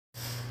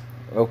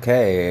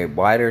Okay,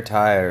 wider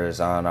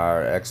tires on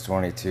our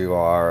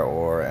X22R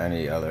or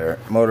any other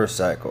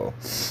motorcycle.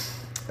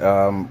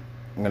 I'm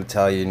going to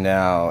tell you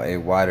now, a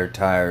wider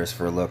tire is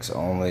for looks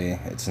only.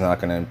 It's not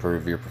going to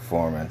improve your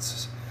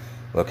performance.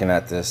 Looking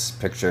at this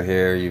picture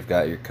here, you've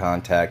got your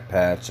contact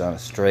patch on a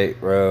straight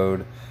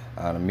road,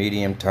 on a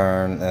medium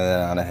turn, and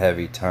then on a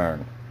heavy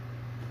turn.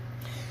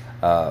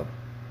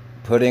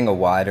 Putting a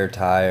wider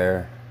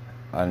tire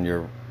on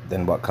your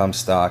than what comes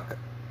stock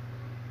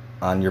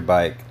on your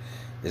bike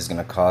is going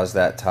to cause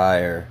that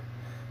tire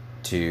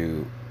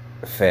to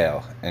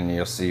fail. And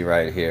you'll see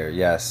right here,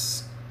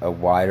 yes, a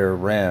wider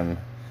rim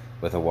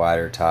with a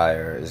wider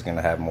tire is going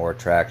to have more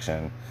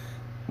traction,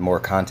 more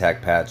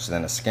contact patch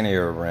than a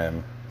skinnier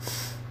rim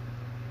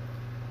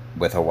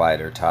with a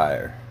wider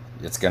tire.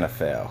 It's going to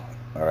fail.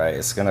 All right,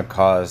 it's going to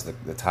cause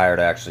the tire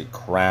to actually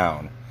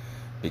crown,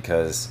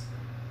 because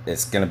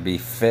it's going to be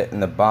fit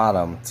in the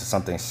bottom to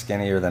something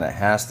skinnier than it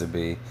has to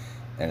be,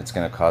 and it's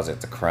going to cause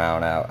it to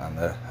crown out on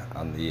the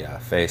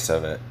face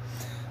of it.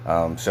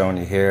 Showing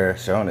you here,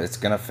 showing it's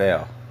going to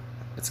fail.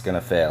 It's going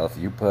to fail. If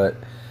you put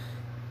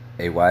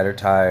a wider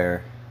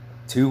tire,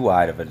 too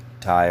wide of a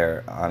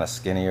tire on a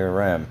skinnier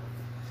rim,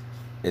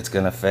 it's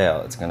going to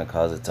fail. It's going to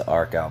cause it to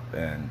arc out,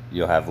 and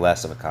you'll have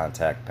less of a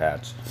contact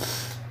patch.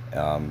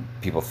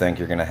 People think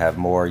you're going to have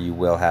more. You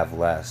will have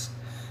less.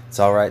 It's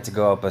alright to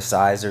go up a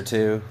size or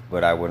two,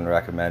 but I wouldn't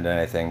recommend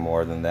anything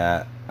more than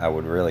that. I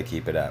would really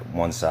keep it at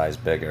one size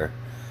bigger.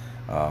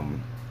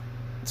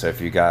 So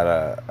if you got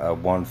a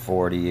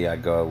 140,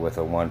 I'd go with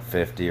a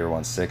 150 or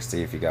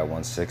 160. If you got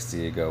 160,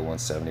 you go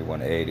 170,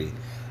 180.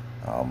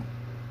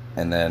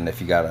 And then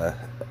if you got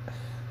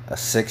a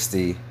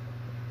 60,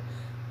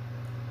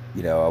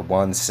 you know, a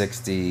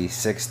 160,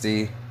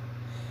 60,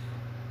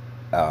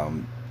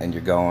 and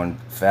you're going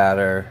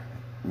fatter,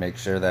 make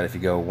sure that if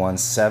you go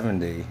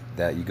 170,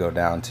 that you go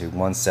down to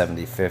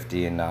 170,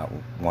 50 and not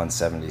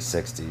 170,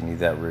 60. You need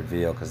that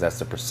reveal, because that's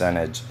the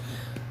percentage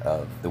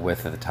of the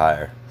width of the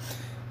tire.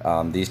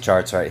 These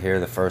charts right here,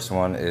 the first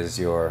one is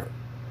your,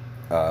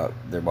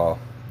 they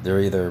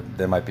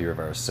might be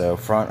reversed. So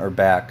front or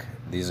back,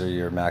 these are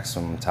your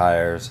maximum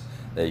tires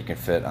that you can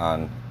fit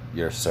on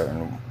your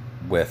certain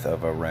width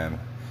of a rim.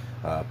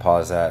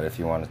 Pause that if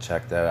you want to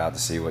check that out to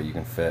see what you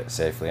can fit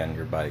safely on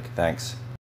your bike. Thanks.